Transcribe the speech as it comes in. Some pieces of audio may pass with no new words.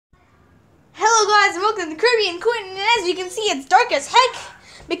guys, and welcome to Kirby and Quinn. And as you can see, it's dark as heck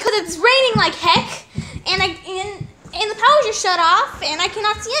because it's raining like heck, and the powers are shut off, and I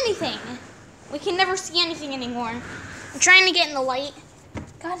cannot see anything. We can never see anything anymore. I'm trying to get in the light.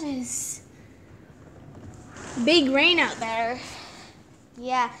 God, it is big rain out there.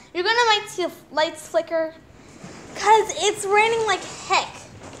 Yeah, you're gonna might see the lights flicker because it's raining like heck.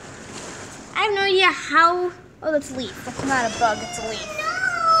 I have no idea how. Oh, that's a leaf. That's not a bug. It's a leaf.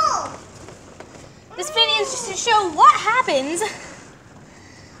 No! This video is just to show what happens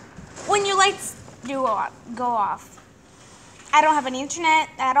when your lights go off. I don't have any internet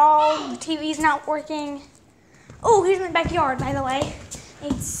at all. The TV's not working. Oh, here's my backyard, by the way.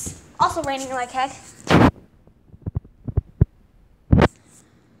 It's also raining like heck.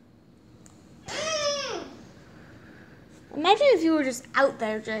 Imagine if you were just out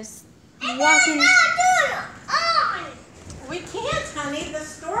there just walking. We can't, honey. The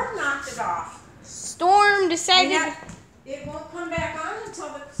storm knocked it off. Storm decided. It won't come back on until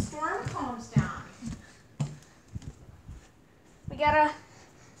the storm calms down. We gotta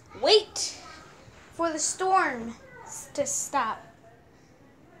wait for the storm to stop.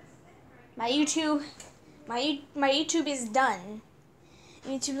 My YouTube is done.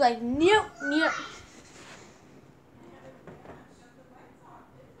 YouTube's like, nope.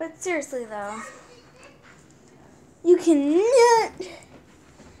 But seriously though, you cannot.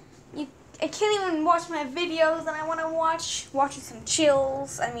 I can't even watch my videos that I want to watch. Watching some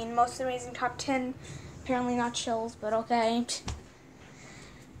chills. I mean, Most Amazing Top 10. Apparently not chills, but okay.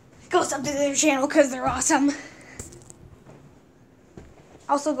 Go sub to their channel because they're awesome.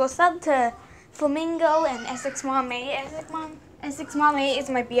 Also, go sub to Flamingo and Essex Mom 8. Essex Mom 8 is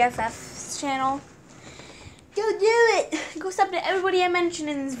my BFF's channel. Go do it! Go sub to everybody I mentioned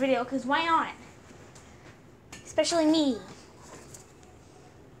in this video, because why not? Especially me.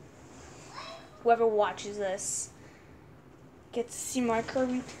 Whoever watches this gets to see my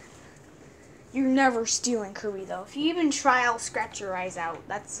Kirby. You're never stealing Kirby, though. If you even try, I'll scratch your eyes out.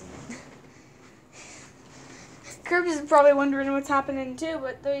 That's... Kirby's probably wondering what's happening, too,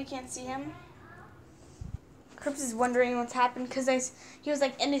 but though you can't see him. Kirby's is wondering what's happened because he was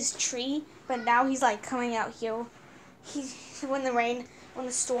like in his tree, but now he's like coming out here. When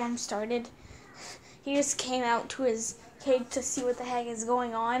the storm started, he just came out to his cave to see what the heck is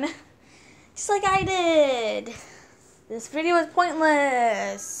going on. Just like I did. This video is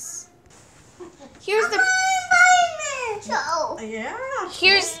pointless. Here's the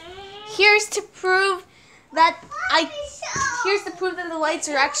Here's to prove that here's to prove that the lights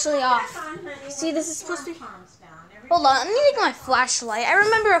are actually off. See, this is supposed to be. Hold on, let me take my flashlight. I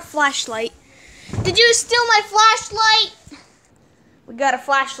remember a flashlight. Did you steal my flashlight? We got a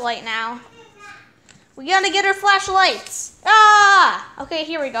flashlight now. We gotta get our flashlights. Ah! Okay,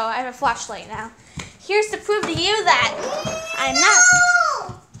 here we go. I have a flashlight now. Here's to prove to you that I'm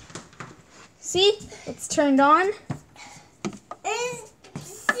not. See? It's turned on.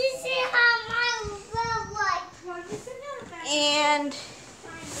 And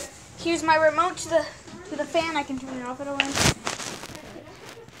here's my remote to the fan. I can turn it off if I want.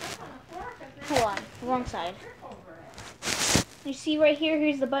 Hold on, wrong side. You see right here,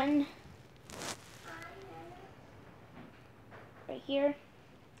 here's the button. Right here.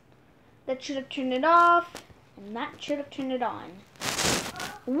 That should have turned it off, and that should have turned it on.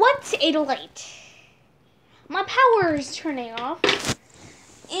 What's a light? My power is turning off.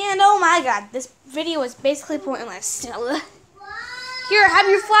 And oh my god, this video is basically pointless. Here, have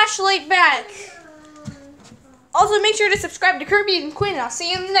your flashlight back. Also, make sure to subscribe to Kirby and Quinn. I'll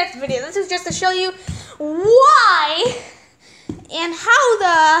see you in the next video. This is just to show you why and how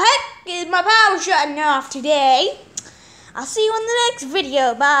the heck is my power shutting off today. I'll see you in the next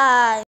video. Bye.